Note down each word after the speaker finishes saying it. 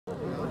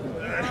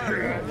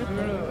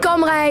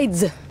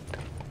Comrades,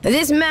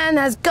 this man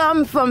has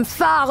come from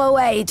far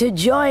away to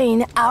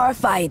join our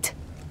fight.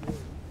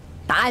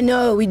 I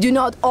know we do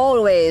not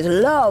always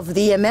love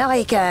the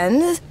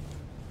Americans,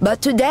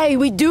 but today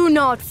we do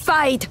not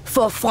fight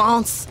for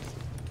France,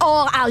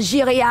 or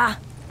Algeria,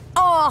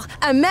 or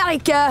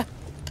America.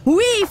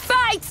 We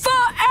fight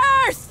for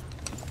Earth!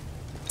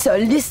 So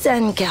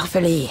listen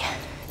carefully.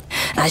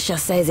 I shall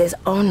say this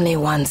only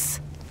once.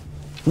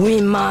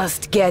 We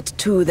must get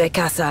to the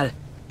castle.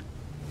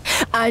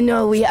 I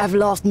know we have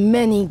lost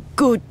many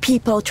good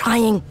people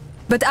trying,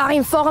 but our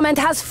informant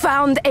has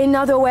found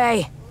another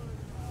way.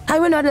 I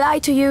will not lie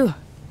to you.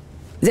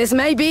 This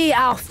may be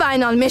our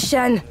final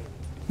mission,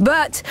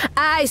 but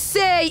I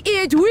say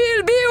it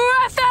will be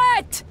worth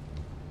it!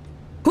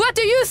 What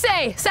do you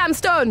say, Sam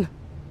Stone?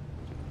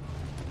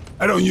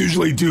 I don't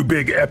usually do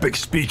big epic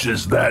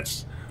speeches,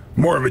 that's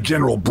more of a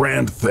general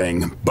brand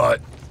thing,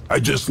 but I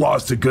just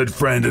lost a good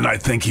friend and I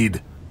think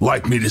he'd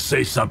like me to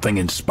say something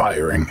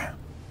inspiring.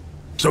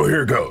 So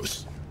here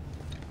goes.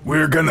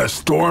 We're gonna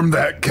storm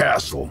that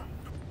castle.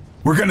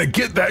 We're gonna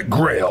get that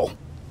Grail.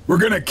 We're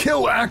gonna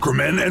kill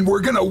Ackerman and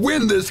we're gonna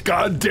win this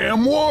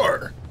goddamn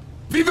war!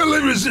 Vive la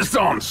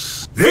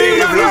Resistance! Vive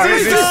la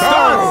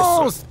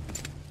Resistance!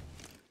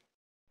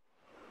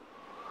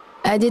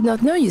 I did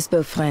not know you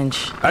spoke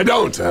French. I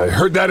don't. I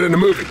heard that in a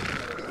movie.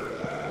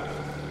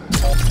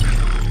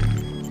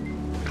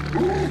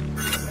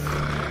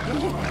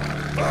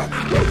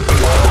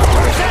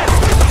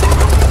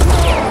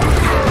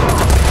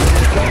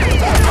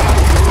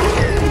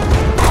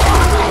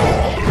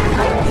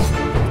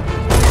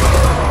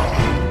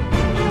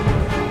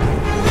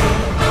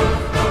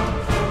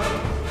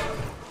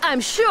 I'm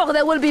sure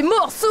there will be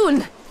more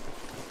soon!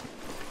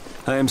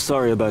 I am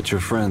sorry about your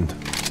friend.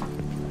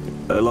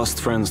 I lost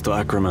friends to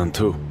Ackerman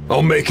too.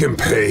 I'll make him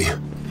pay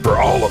for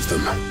all of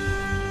them.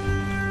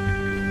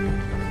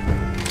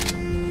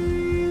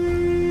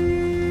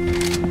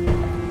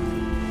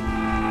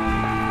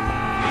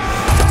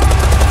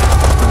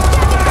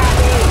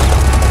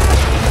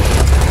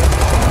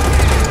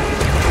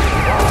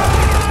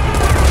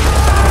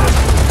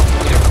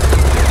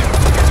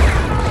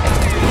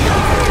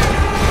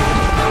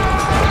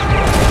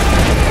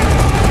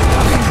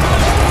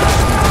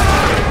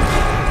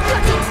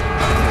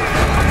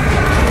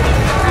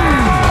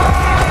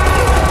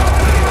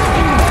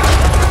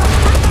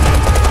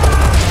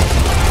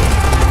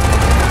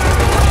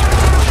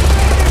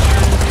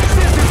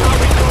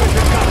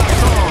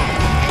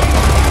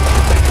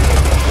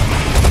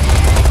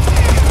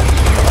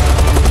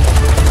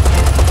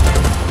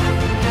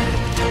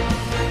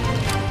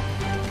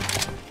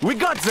 We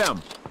got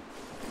them!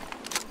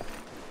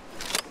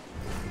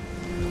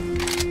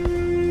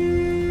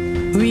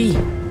 Oui,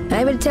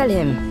 I will tell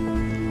him.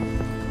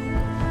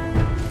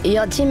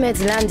 Your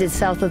teammates landed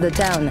south of the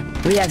town.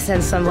 We have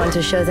sent someone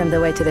to show them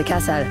the way to the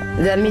castle.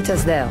 They'll meet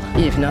us there,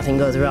 if nothing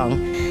goes wrong.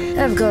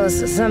 Of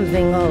course,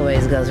 something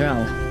always goes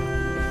wrong.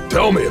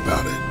 Tell me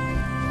about it.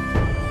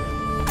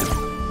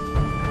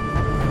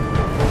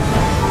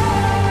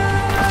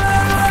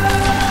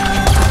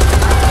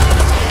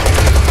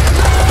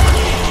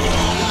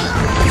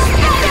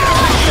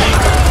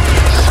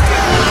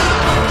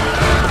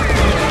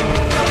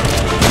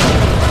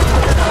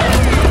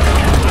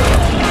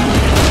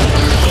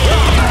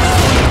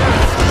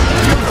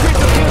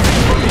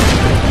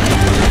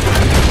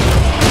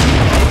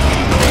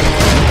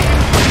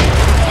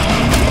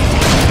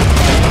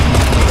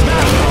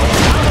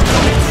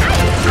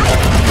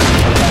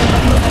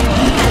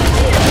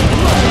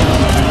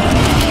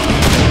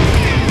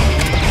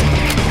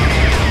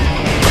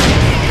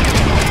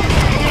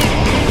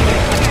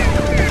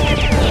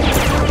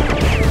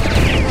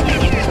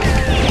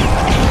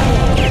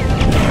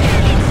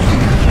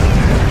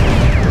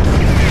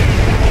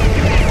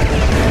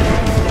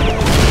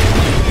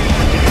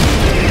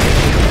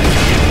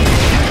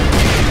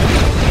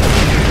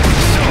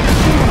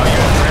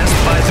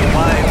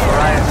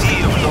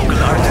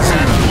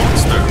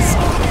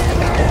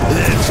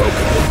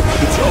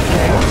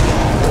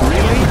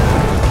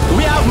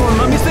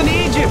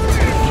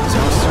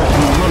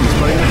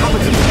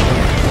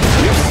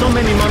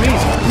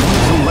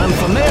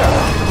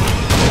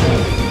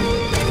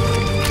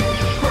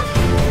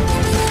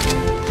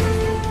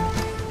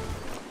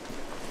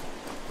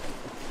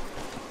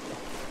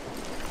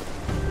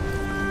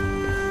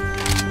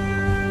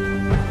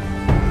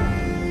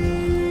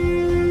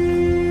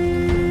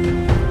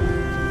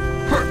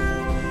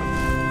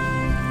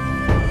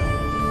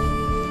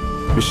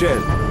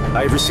 Michel,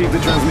 I have received the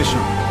transmission.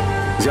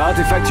 The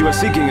artifact you are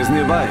seeking is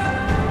nearby.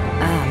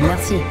 Ah,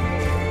 merci.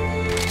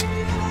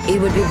 It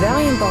would be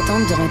very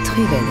important to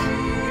retrieve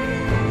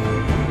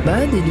it.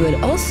 But it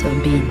will also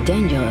be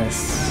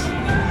dangerous.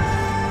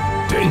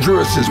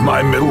 Dangerous is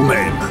my middle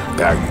name.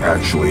 That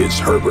actually is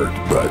Herbert,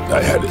 but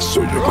I had it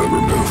surgically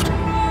removed.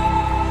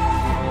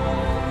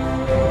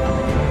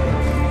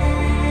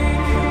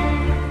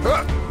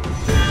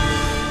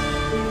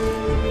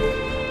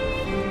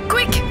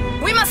 Quick!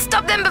 We must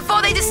stop them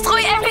before they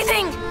destroy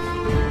everything!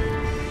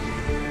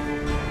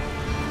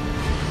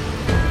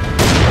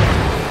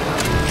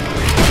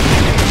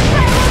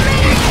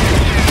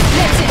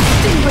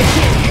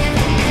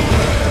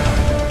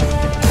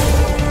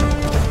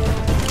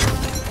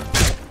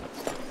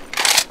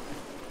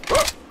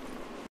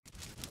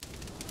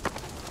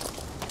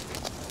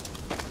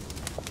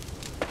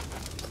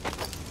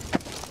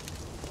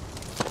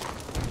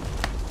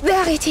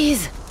 There it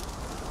is!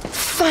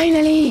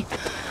 Finally!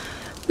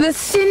 The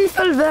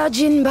Sinful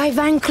Virgin by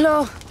Van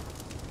Cloo.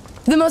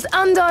 The most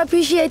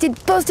underappreciated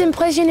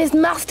post-impressionist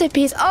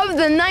masterpiece of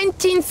the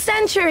 19th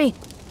century!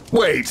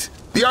 Wait,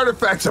 the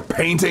artifact's a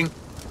painting?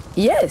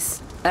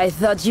 Yes, I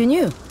thought you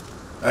knew.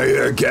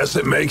 I guess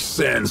it makes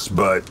sense,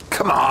 but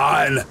come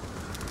on.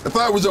 I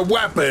thought it was a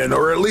weapon,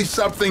 or at least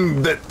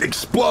something that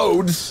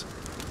explodes.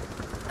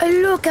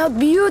 Look how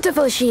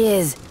beautiful she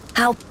is!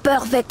 How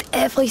perfect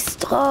every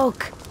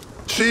stroke!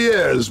 She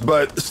is,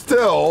 but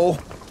still,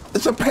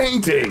 it's a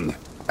painting.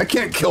 I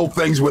can't kill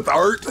things with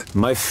art.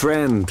 My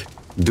friend,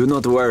 do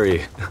not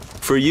worry.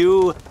 For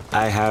you,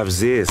 I have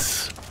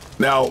this.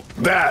 Now,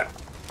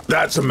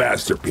 that's a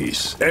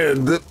masterpiece.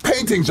 And the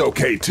painting's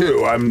okay,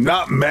 too. I'm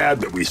not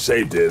mad that we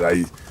saved it.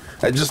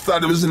 I just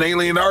thought it was an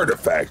alien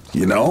artifact,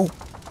 you know?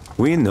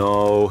 We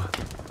know.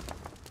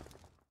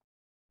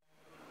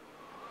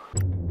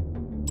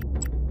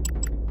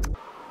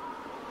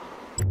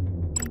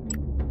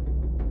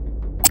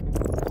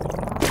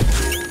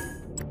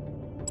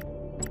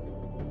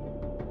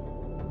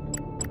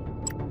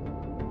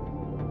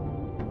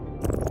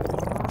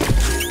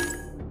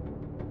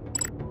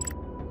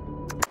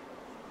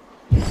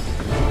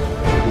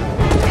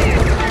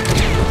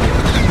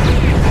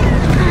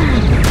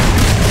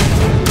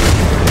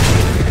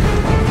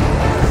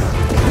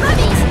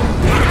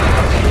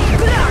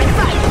 Good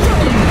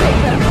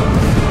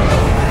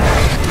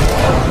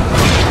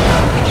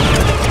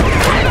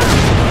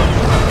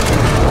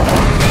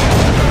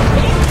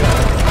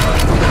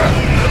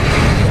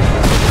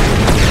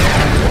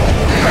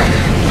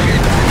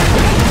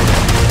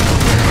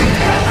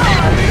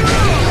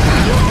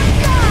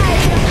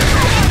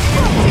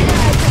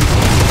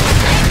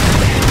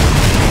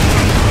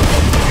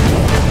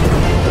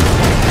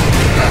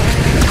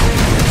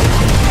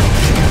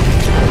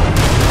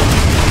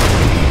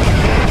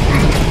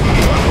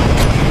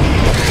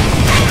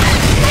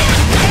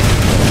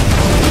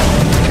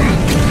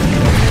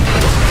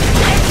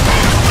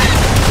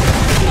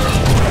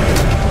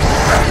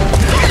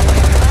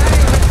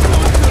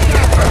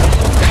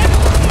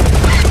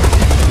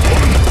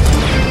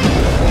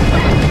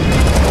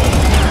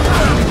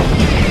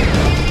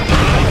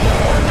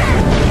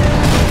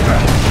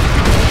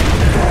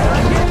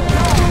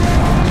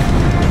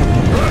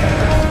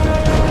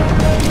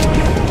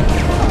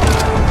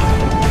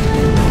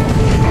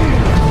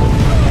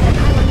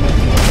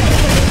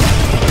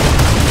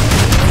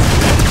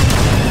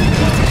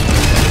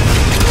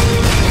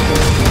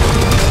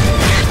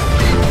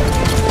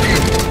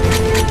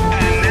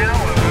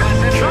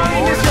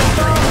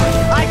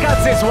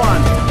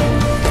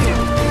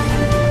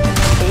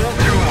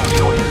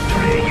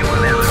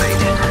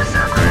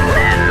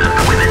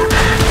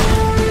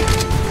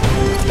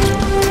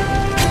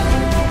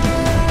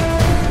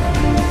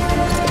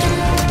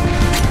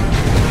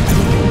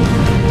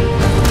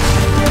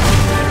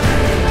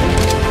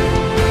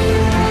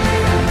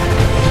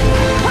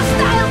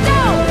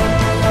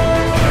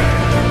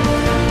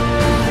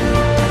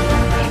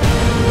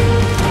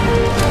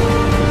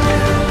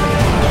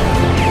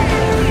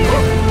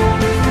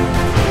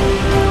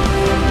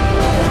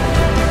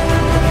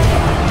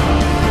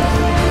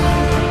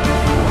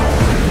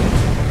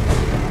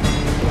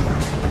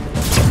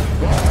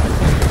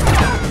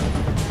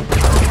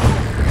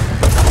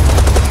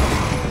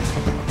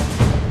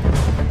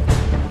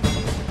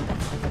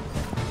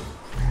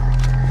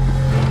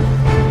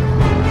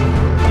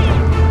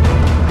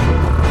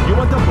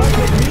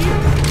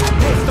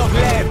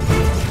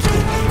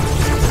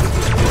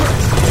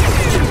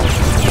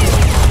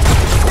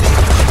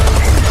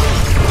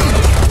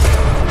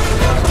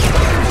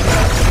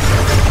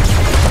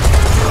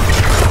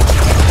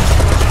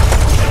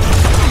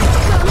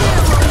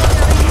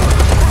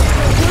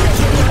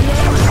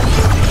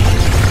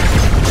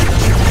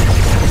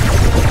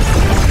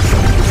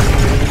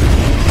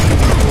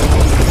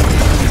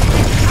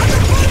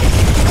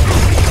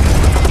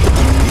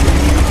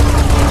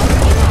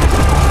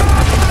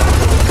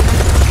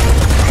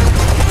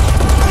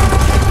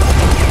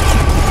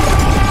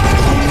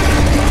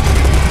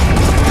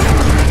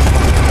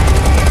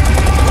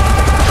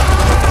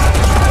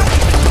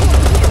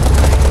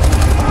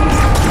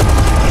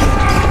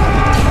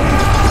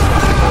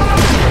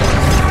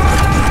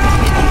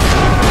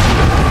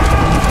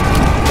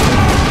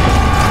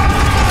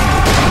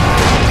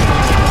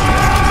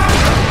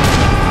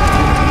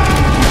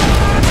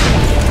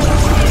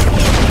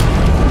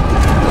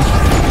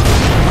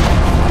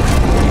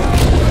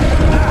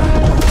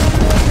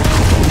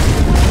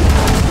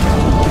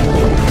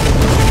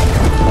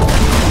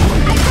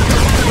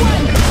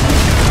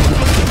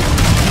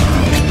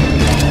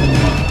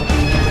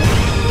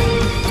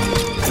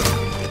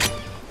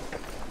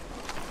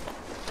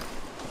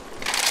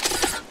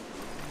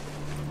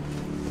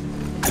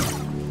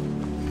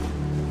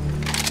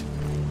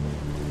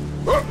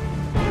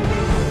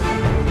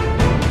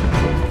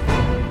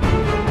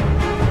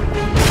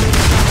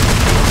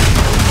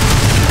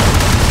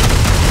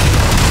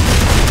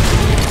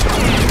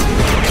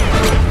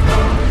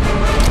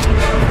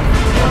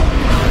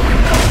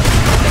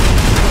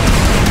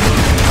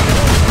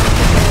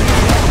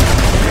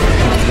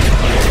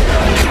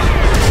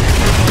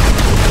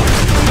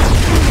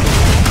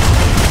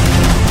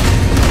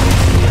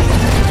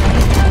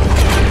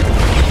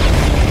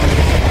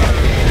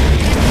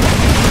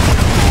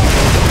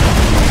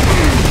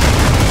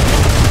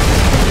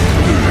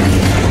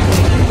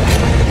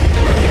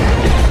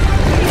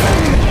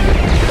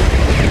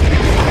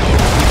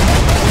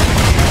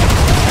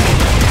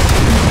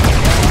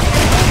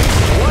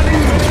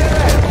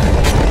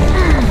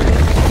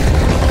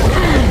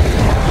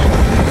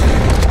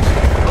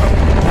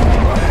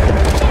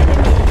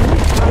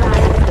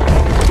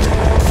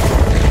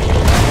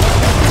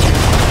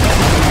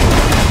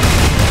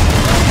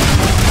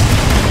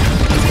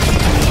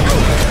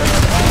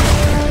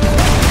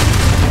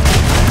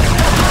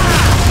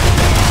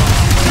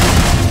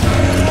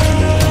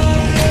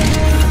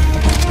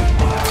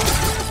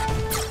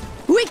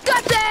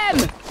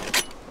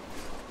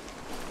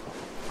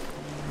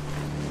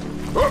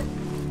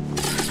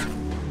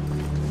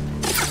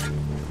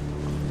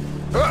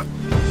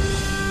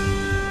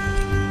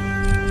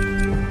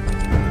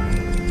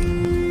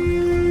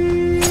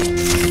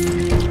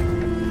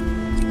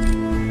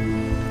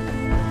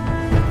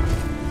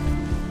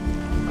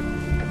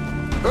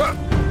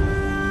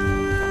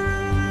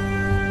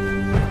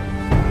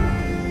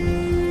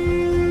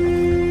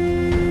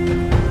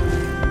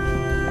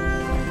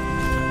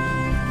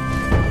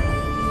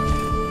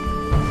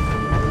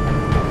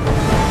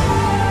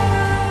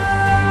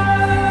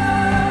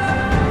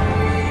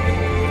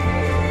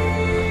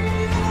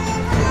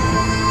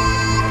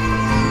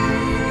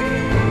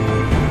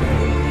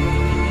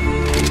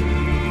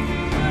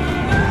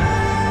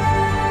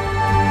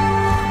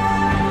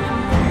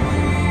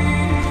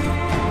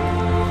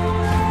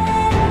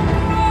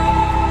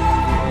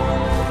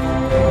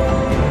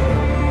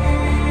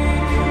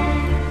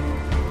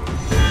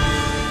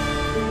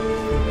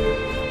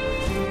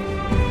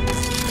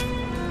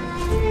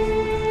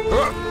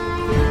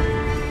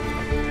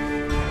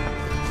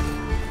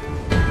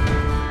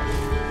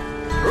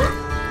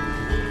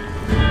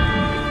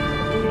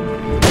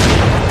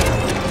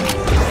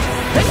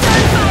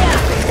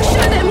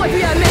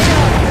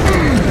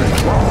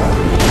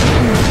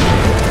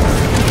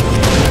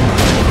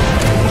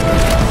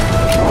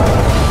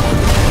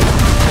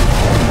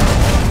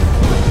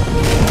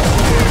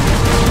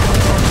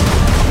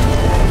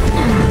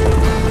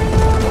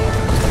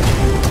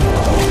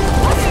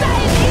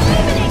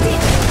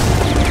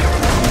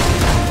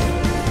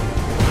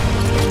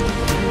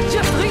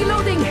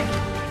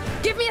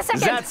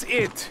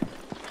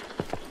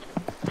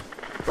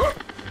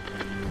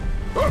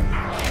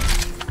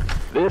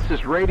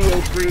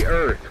free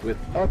Earth with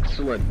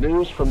excellent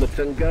news from the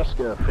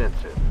Tunguska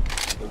offensive.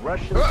 The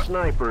Russian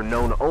sniper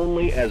known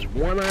only as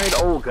One-Eyed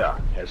Olga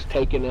has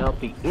taken out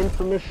the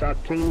infamous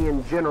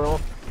Octanian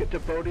general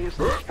Kitapodius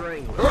the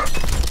Strangler,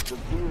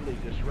 severely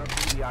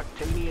disrupting the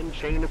Octanian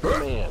chain of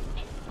command.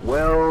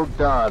 Well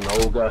done,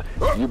 Olga.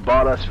 You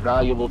bought us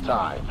valuable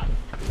time.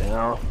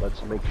 Now,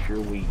 let's make sure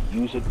we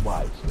use it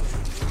wisely.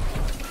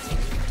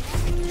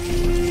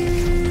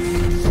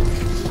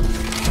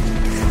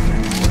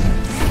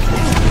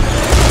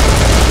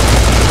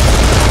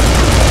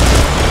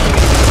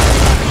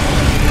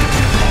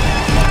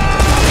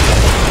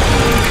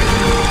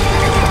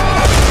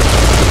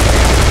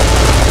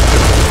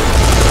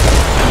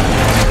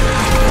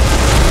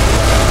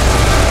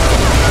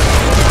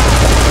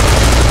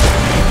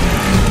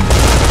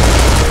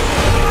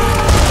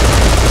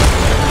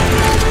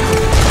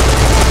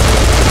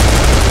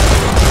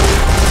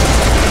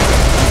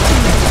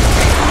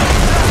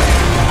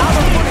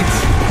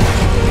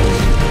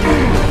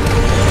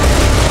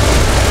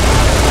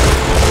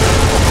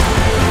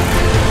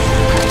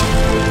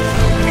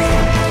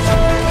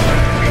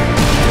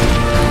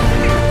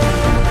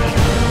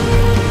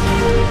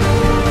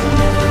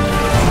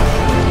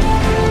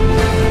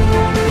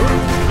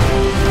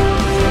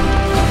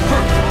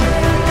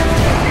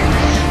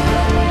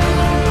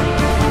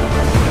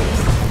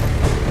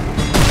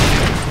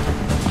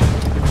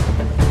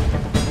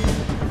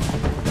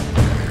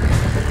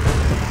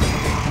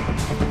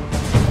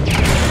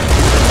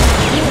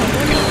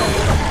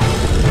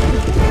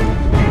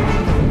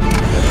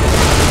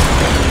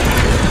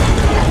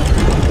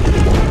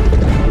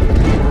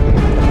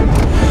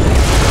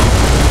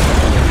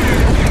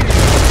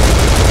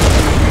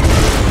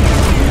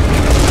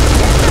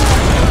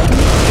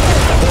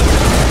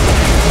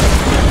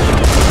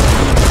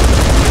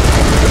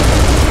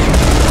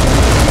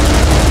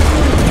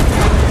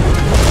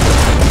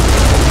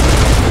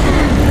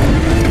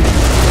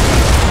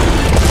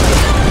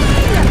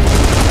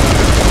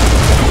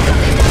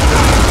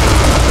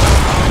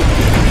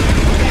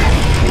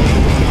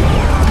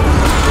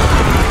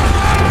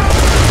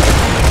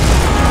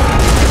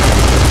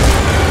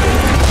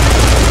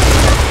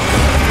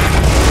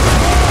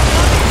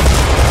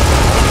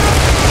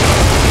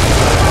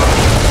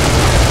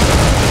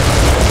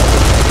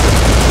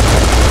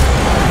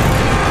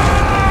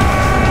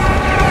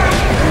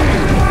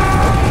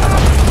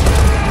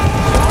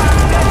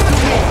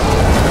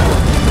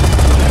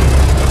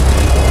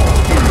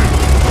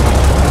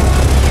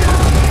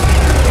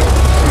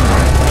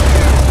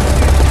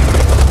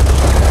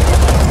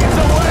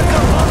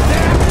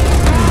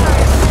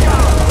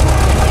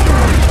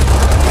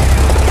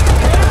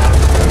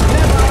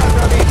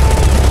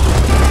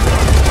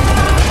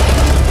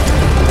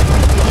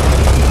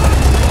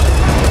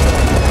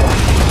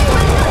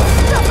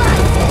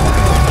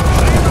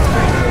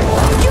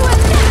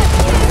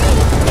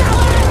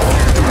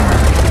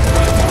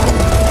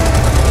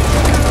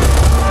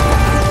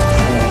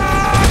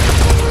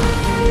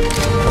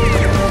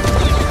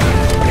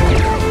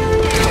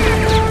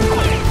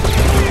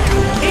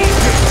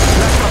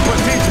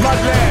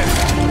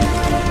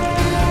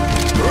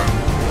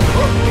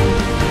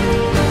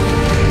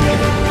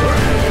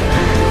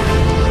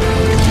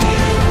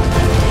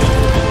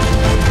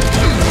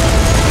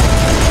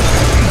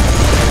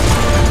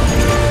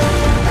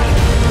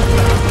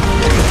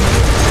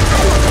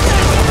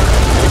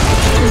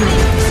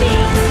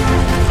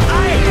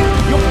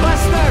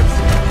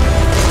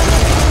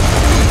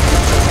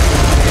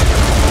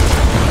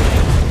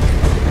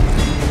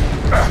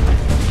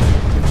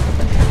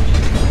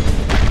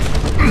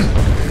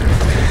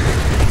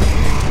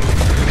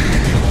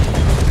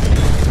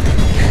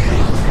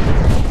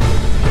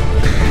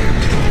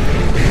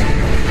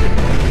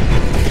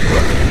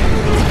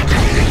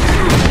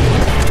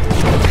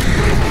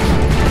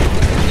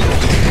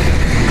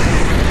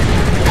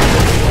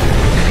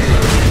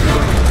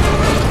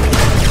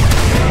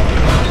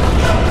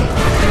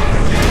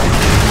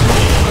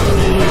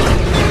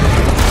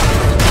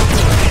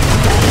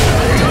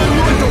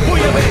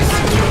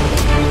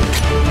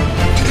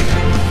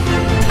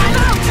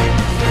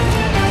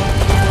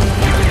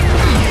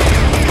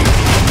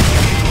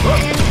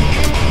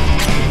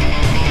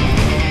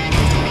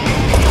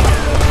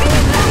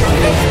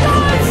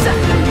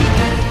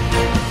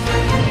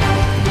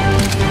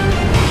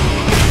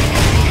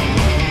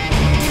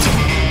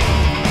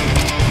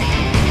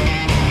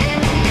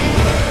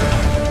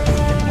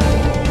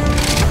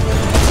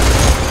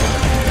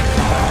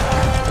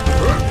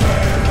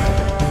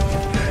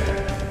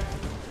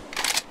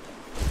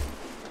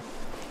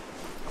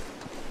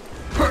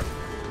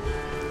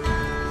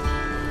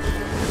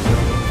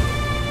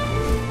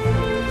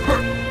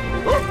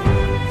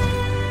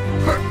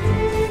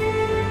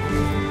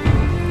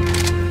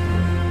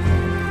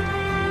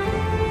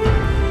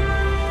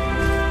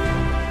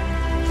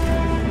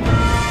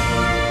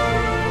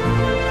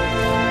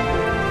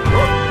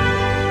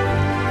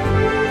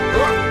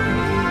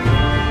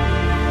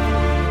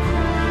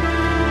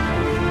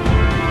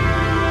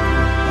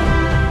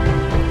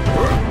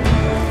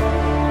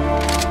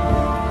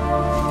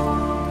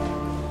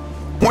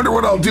 Wonder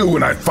what I'll do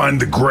when I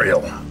find the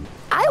Grail.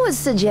 I would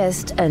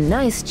suggest a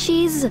nice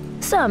cheese,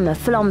 some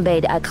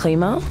flambéed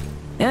agrément,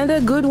 and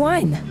a good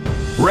wine.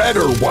 Red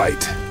or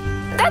white?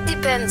 That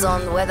depends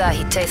on whether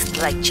he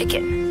tastes like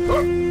chicken.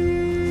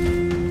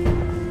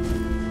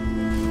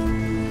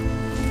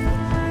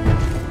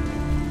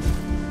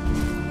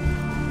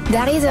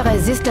 There is a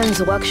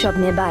resistance workshop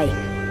nearby,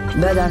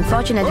 but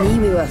unfortunately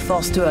we were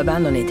forced to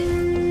abandon it.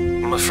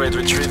 I'm afraid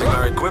retrieving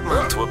our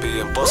equipment will be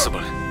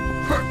impossible.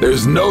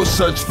 There's no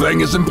such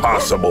thing as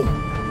impossible.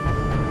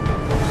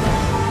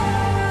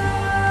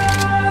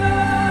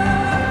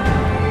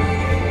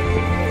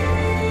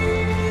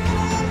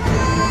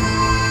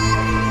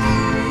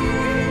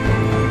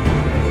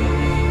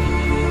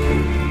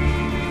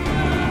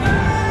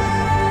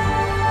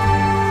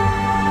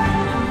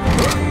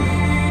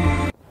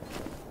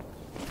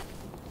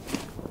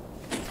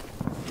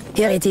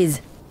 Here it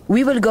is.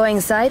 We will go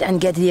inside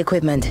and get the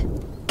equipment.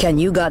 Can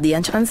you guard the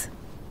entrance?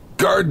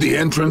 Guard the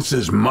entrance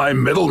is my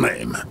middle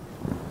name.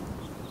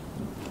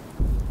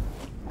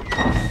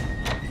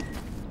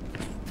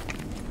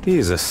 He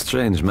is a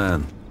strange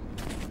man.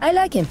 I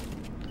like him.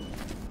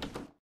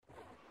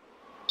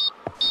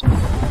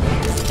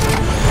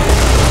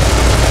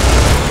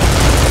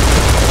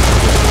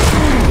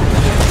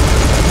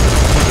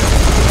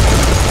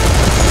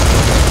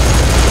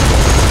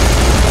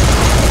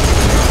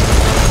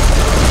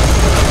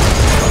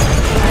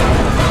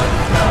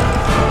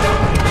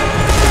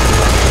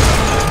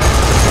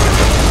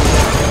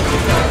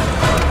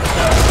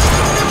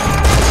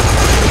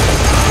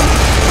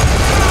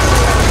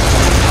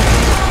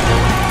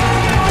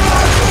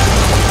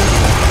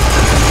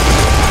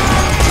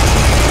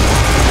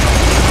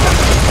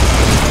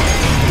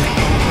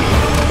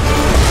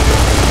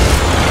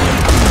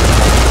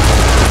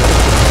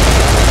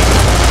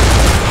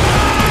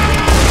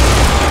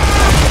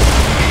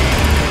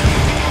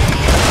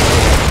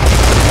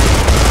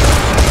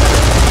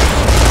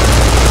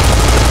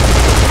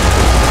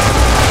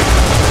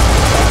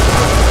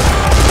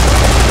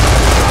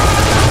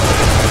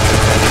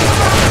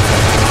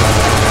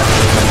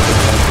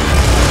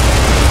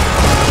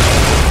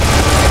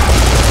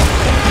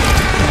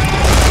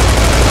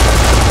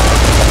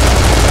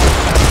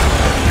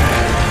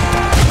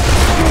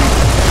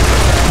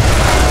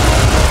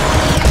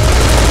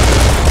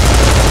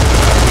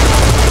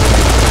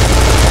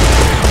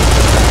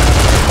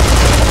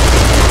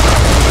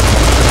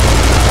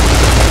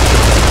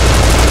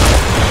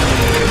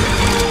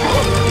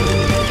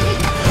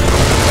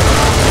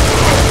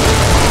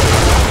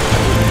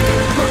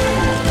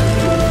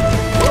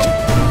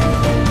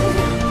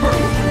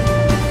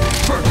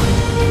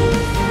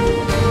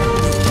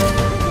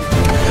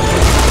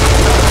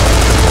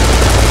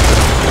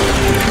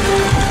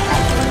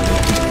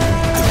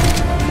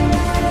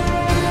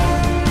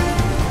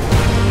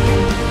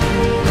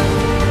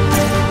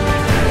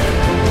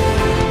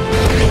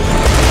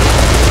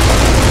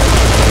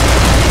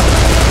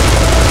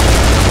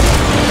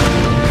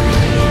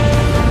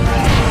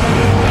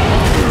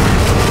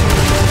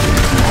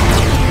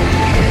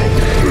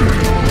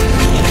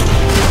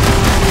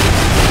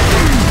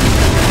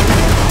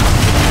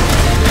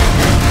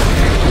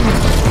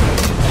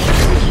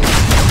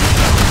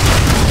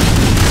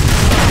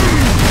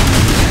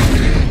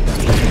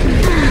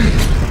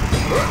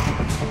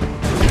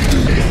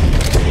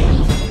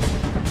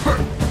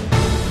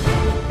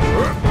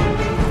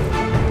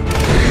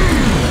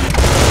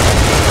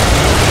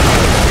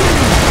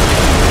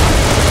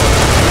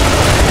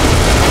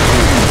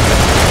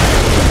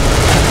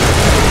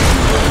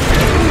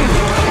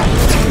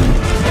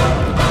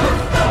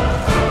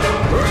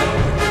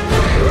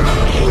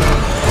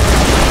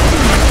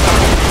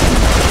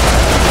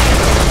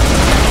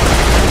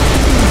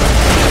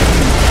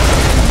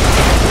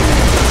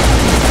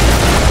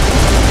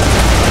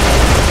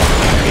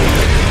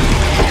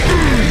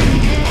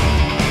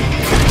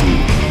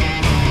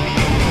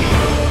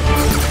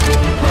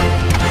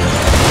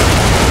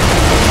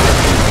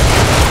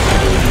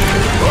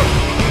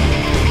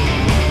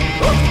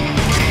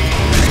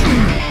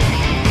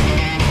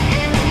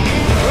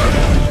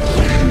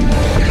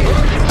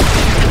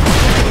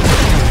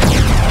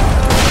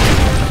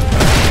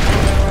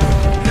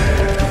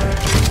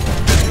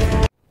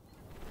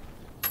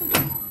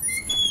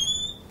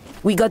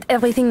 We got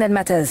everything that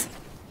matters.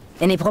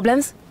 Any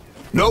problems?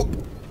 Nope.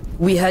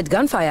 We heard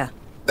gunfire.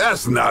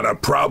 That's not a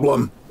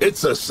problem.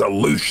 It's a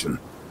solution.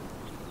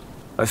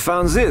 I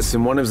found this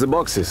in one of the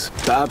boxes.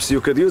 Perhaps you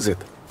could use it.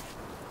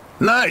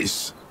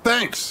 Nice.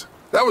 Thanks.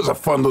 That was a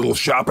fun little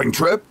shopping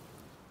trip.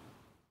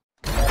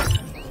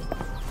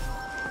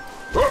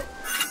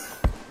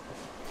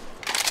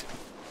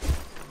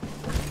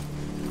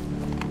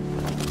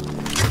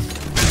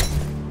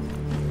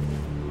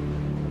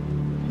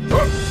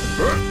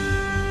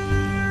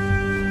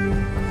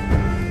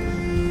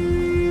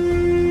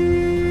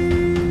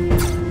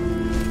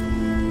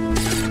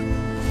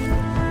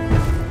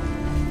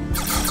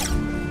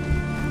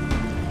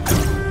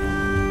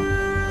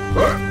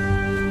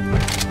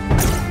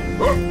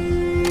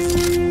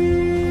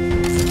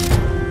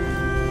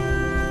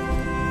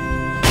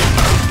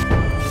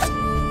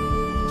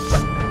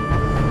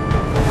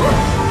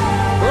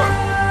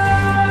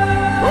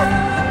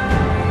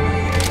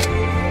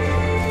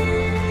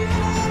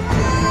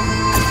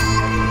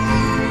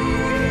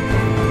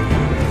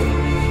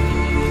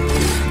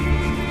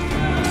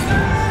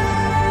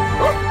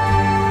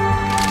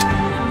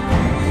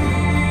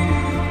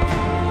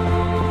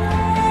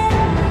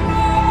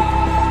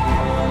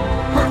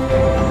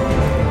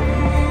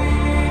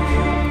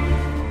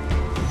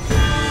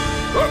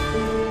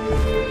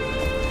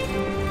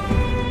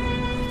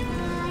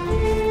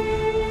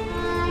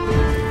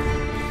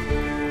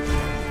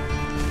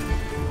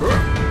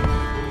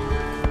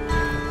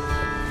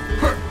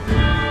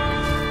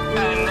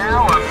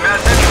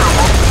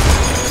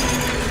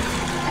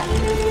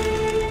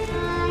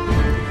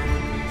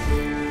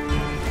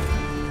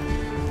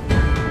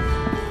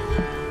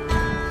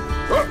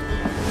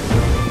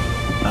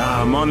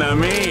 Mon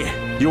ami,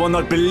 you will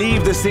not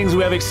believe the things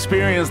we have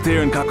experienced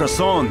here in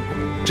Carcassonne.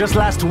 Just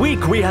last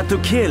week we had to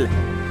kill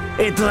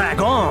a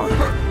dragon.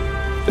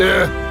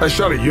 Yeah, I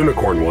shot a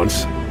unicorn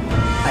once.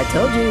 I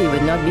told you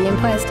would not be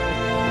impressed.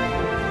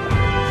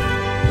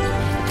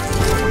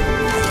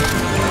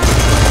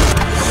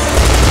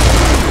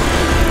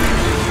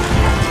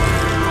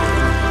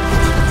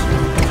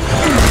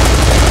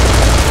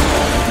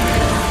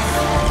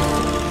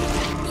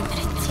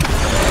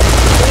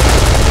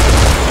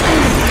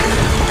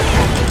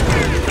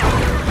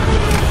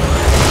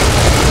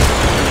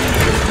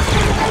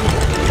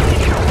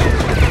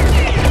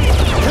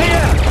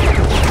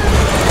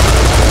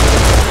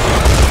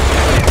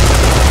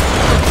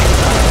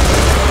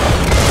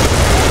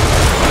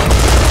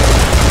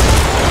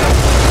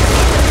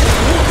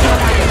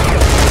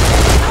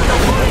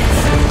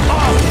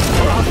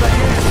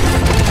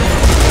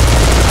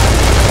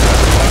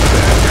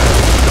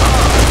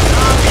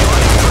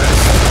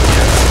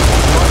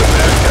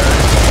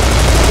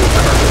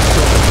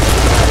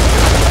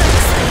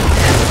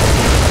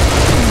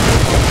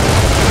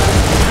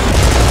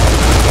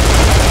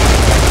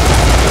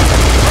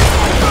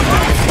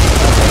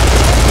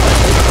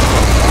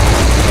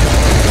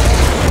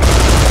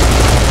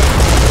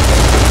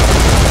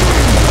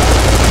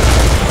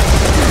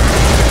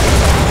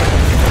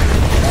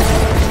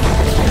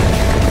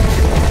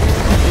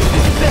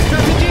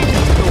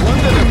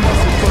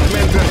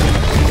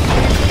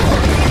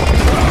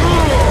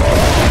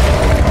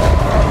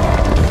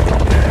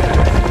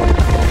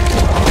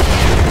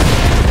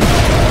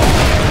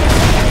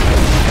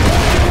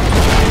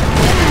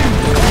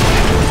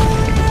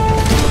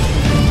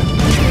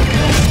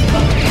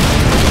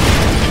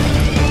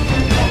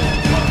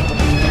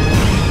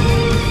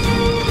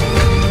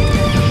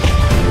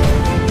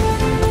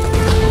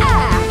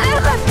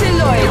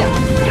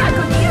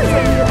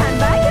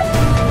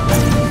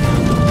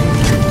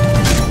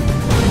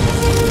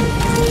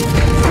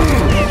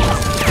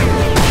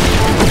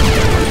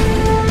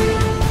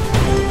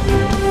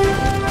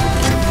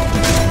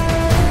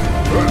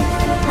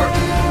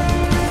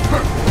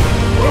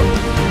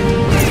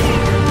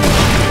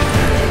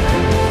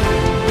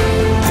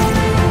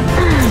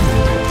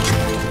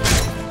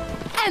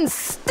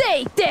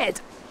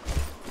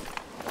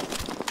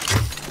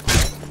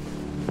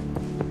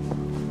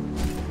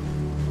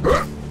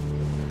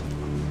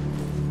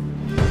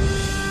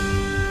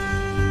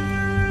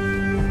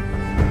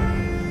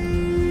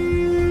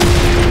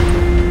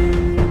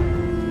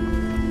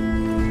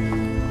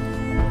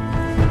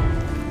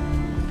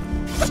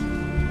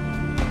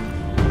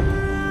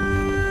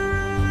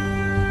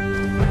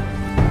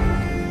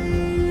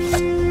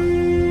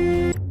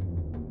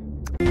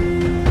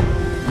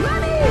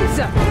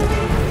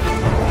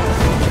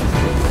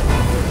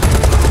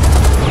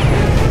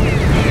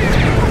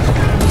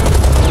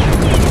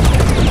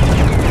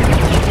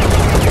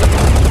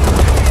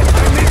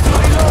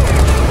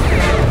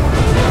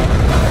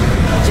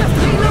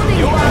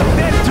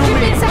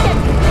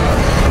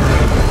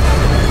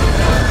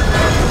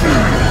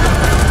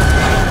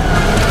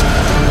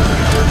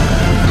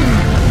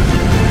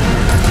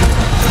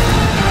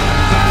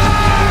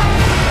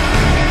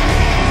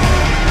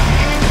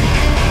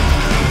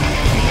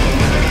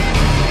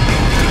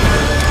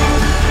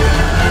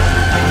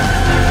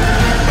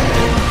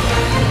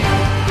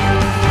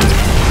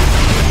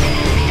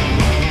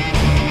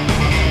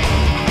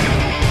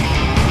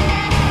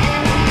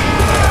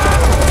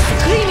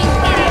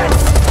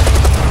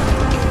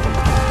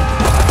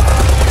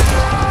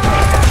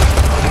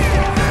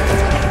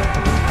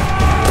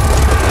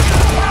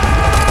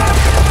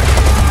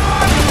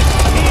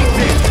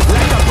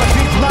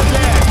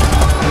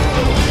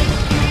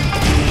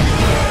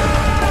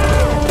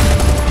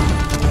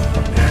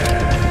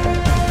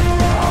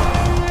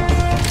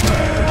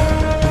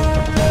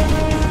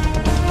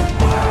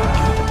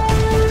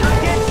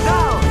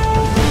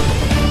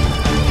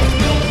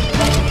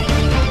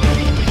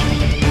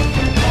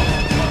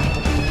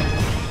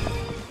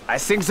 I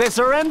think they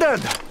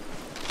surrendered!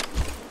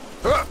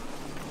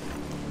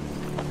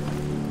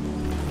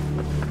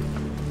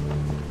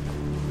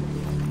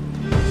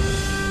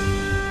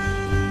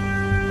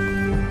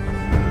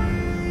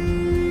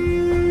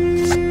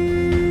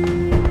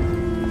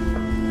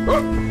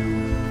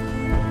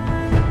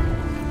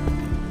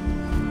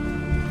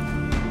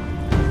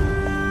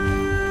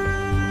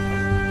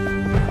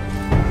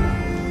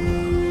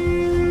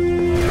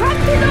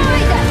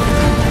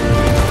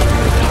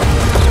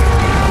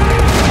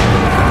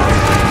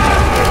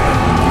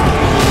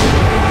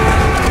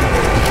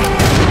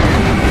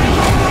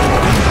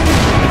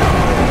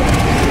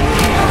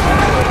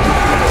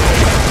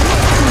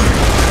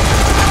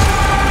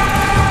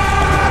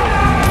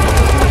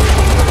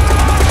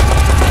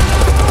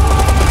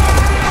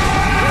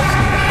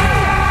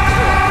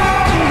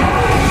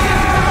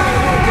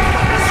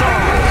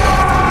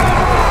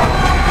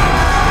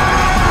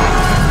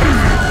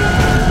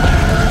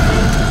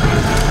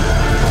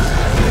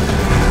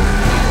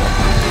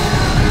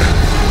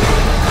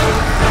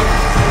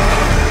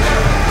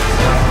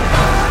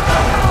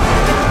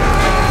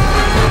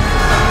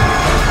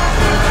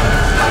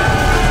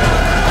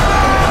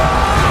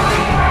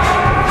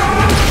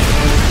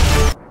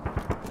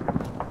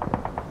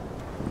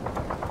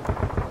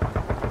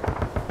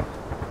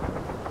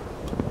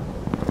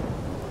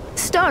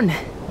 John,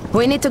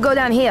 we need to go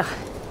down here.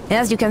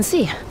 As you can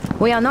see,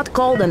 we are not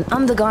called an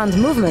underground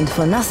movement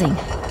for nothing.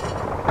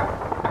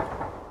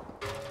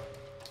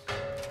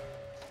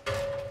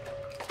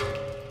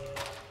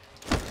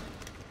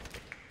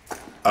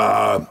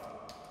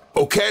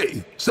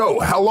 Okay, so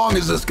how long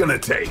is this gonna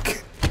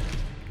take?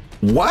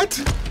 What?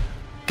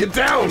 Get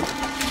down!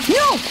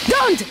 No,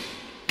 don't!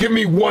 Give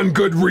me one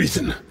good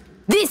reason.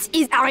 This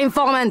is our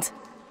informant.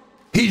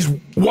 He's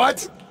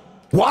what?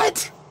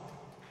 What?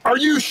 Are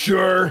you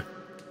sure?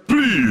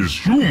 Please,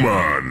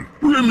 human,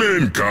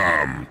 remain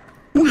calm.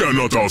 We are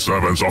not all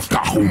servants of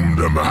Tahum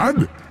the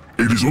Mad.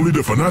 It is only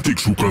the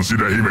fanatics who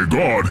consider him a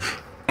god.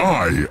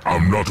 I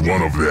am not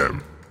one of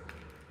them.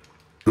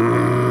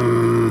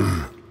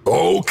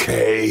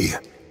 Okay.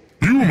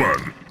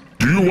 Human,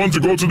 do you want to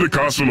go to the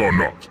castle or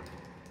not?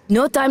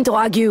 No time to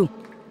argue.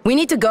 We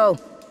need to go.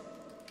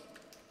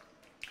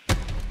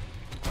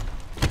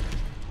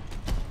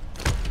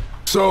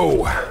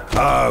 So,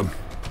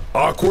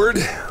 awkward?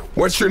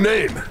 What's your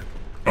name?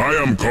 I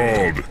am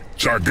called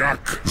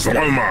Chagak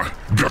Zalma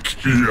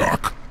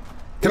Gakiak.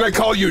 Can I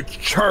call you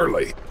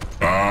Charlie?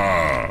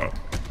 Ah,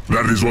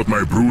 that is what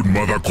my brood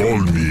mother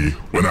called me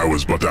when I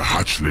was but a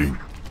hatchling.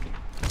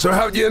 So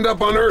how'd you end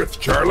up on Earth,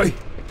 Charlie?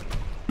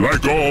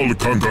 Like all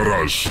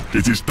conquerors,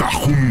 it is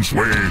Tahum's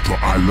way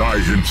to ally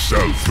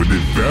himself with the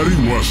very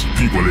worst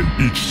people in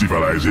each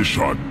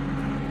civilization.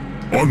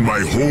 On my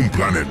home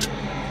planet,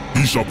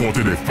 he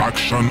supported a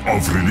faction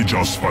of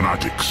religious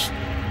fanatics.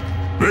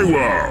 They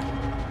were,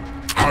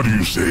 how do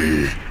you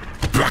say,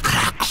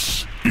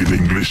 Drakraks in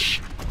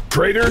English?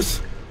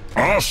 Traitors?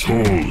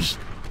 Assholes.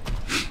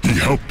 He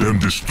helped them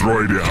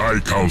destroy the High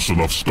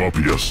Council of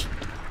Scorpius,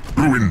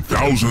 ruin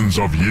thousands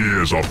of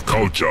years of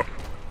culture.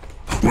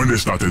 When they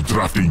started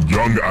drafting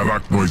young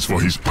arachnoids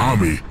for his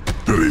army,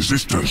 the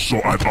Resistance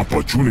saw an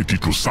opportunity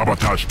to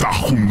sabotage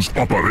Tahum's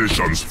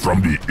operations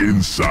from the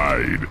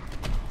inside.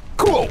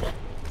 Cool.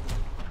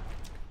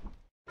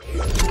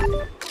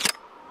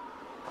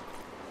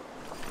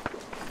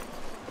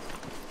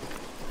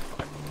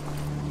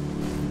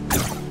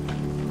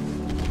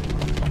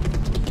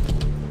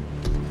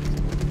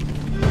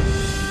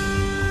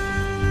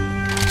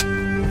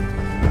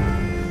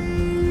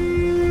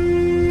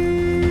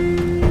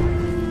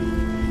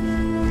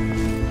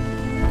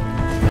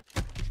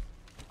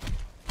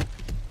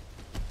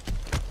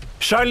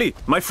 Charlie,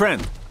 my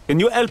friend, can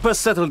you help us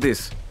settle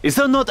this? Is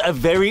there not a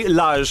very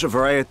large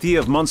variety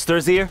of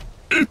monsters here?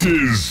 It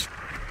is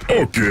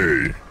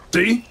okay.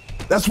 See?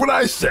 That's what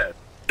I said.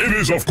 It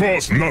is of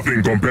course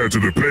nothing compared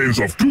to the plains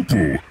of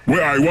Tupu,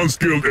 where I once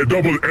killed a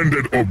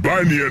double-ended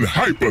Obanian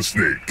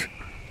hypersnake.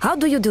 How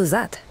do you do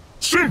that?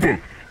 Simple!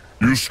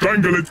 You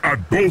strangle it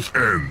at both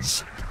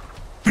ends.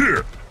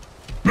 Here,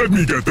 let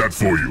me get that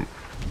for you.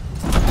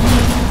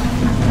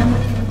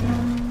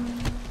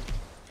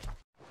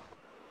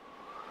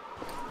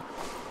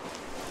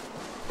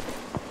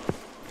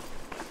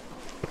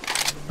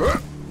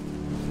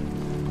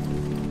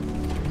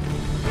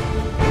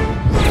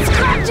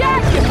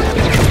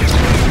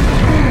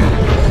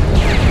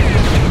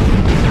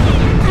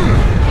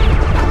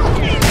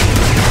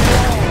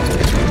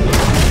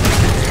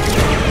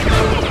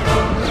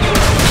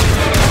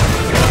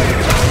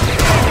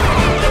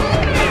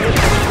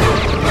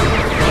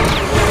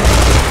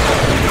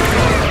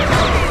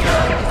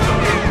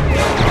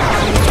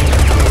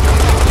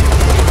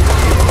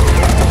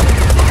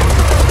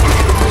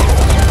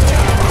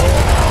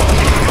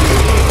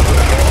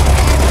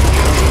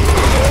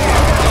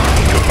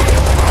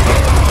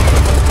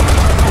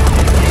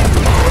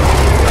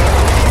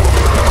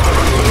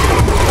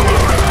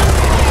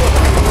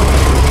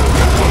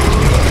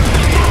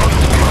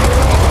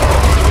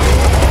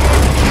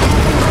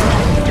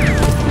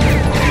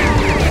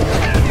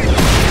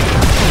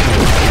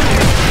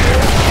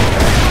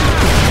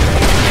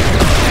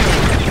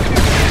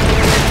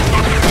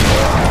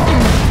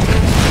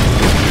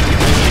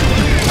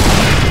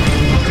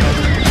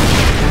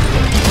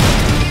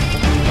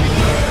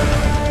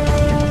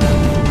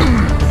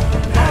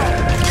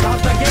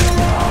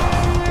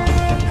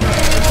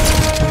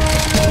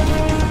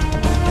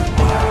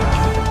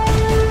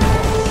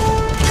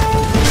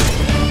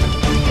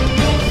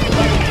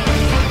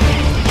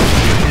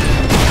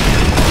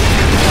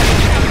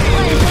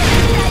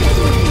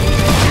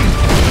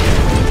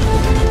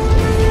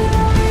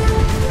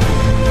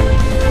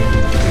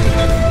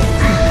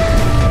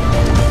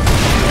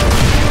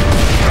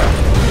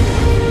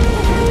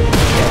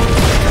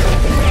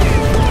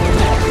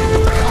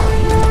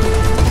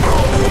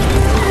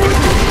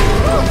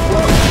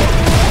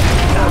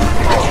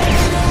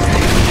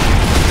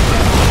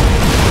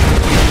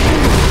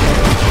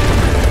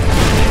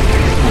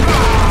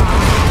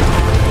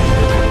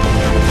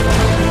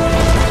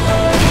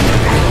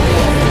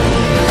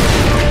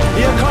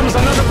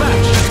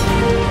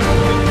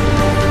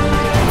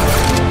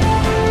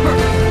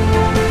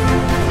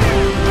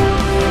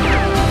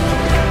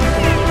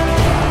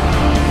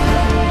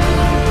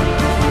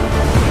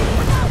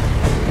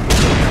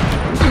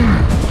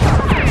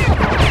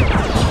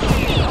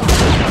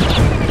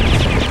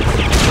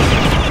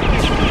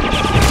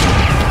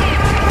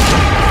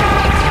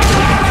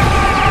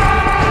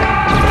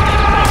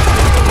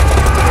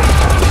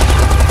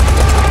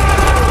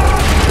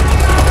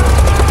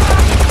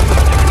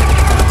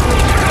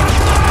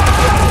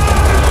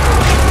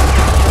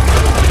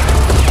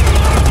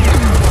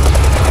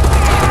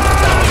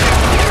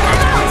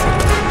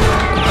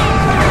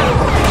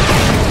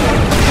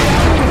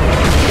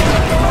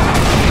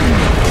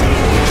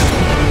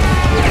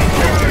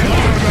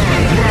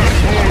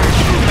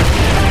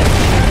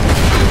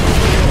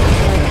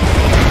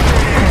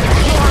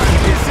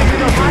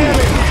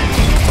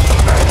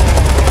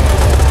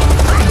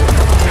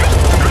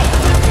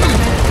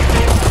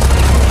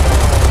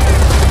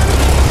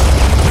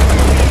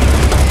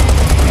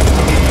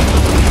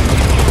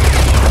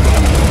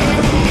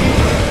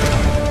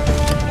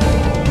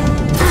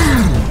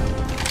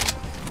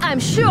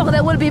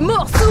 be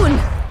more soon!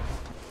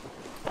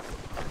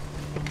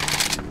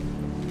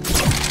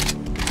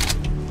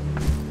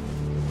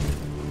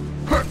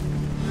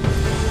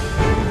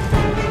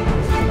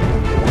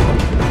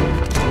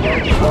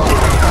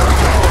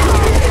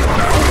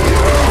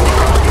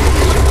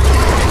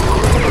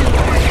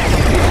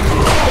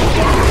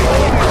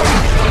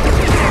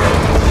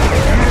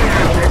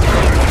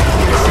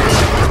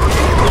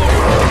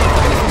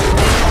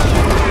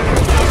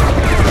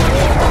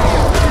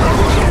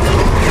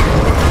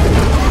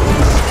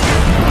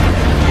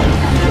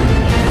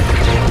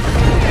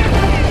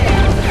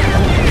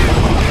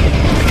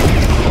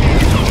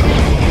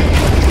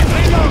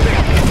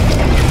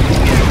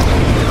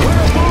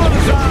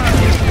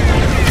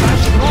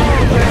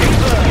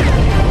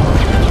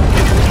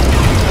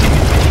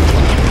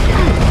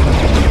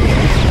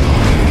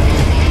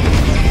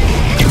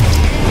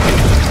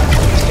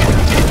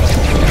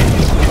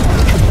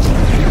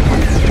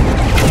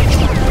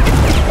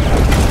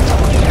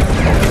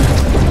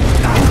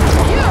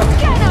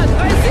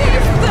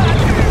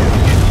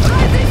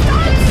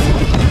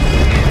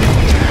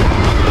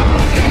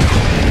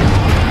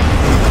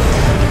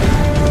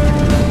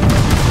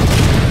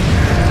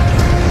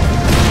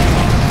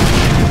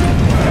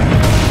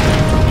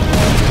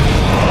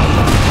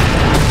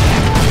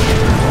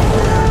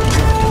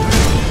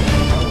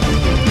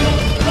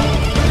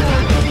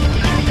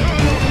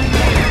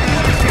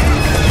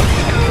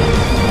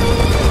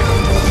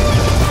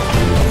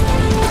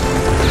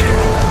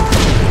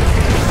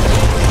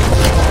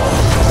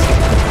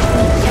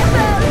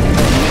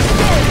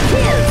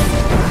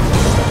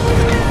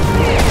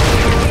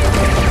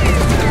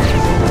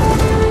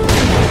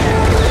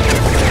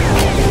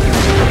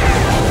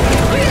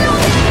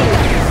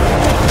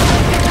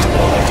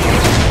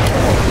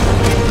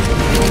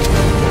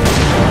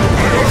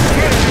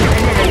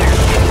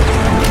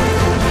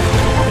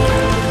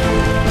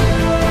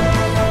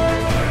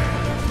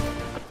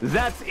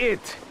 That's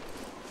it!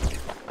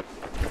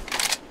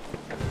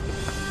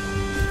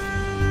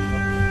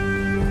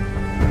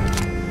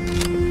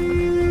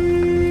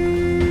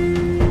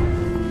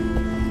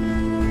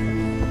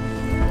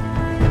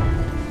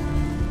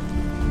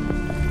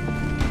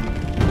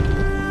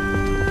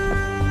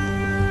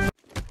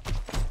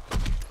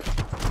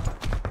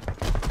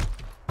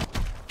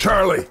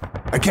 Charlie,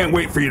 I can't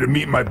wait for you to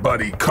meet my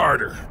buddy,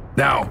 Carter.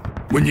 Now,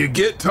 when you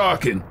get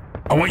talking,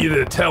 I want you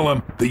to tell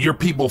him that your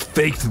people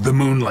faked the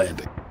moon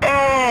landing.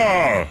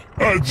 Ah,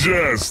 a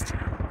jest.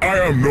 I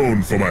am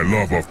known for my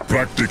love of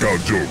practical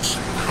jokes.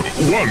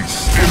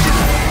 Once in the...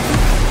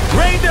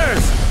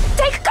 Raiders!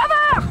 Take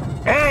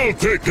cover! I'll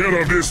take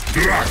care of this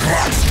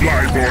Draklox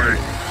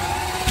flyboy.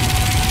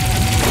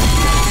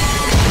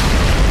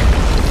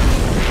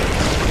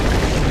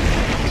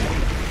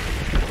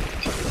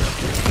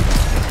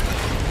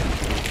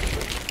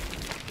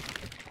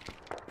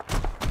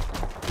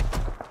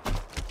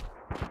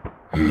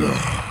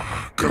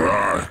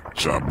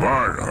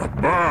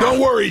 Don't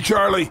worry,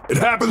 Charlie. It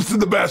happens to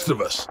the best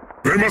of us.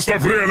 They must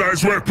have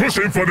realized we're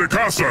pushing for the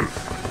castle.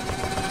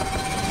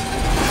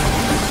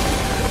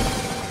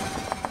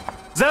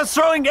 They're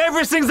throwing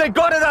everything they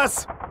got at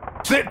us!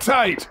 Sit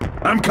tight.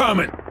 I'm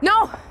coming.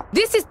 No!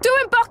 This is too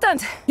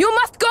important! You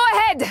must go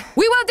ahead!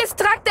 We will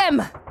distract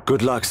them!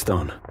 Good luck,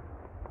 Stone.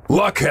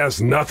 Luck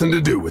has nothing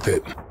to do with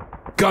it.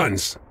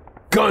 Guns.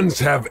 Guns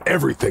have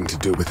everything to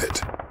do with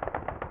it.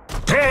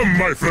 Come,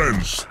 my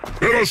friends!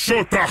 Let us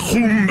show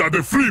Tahum that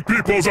the free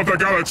peoples of the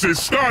galaxy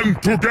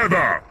stand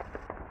together!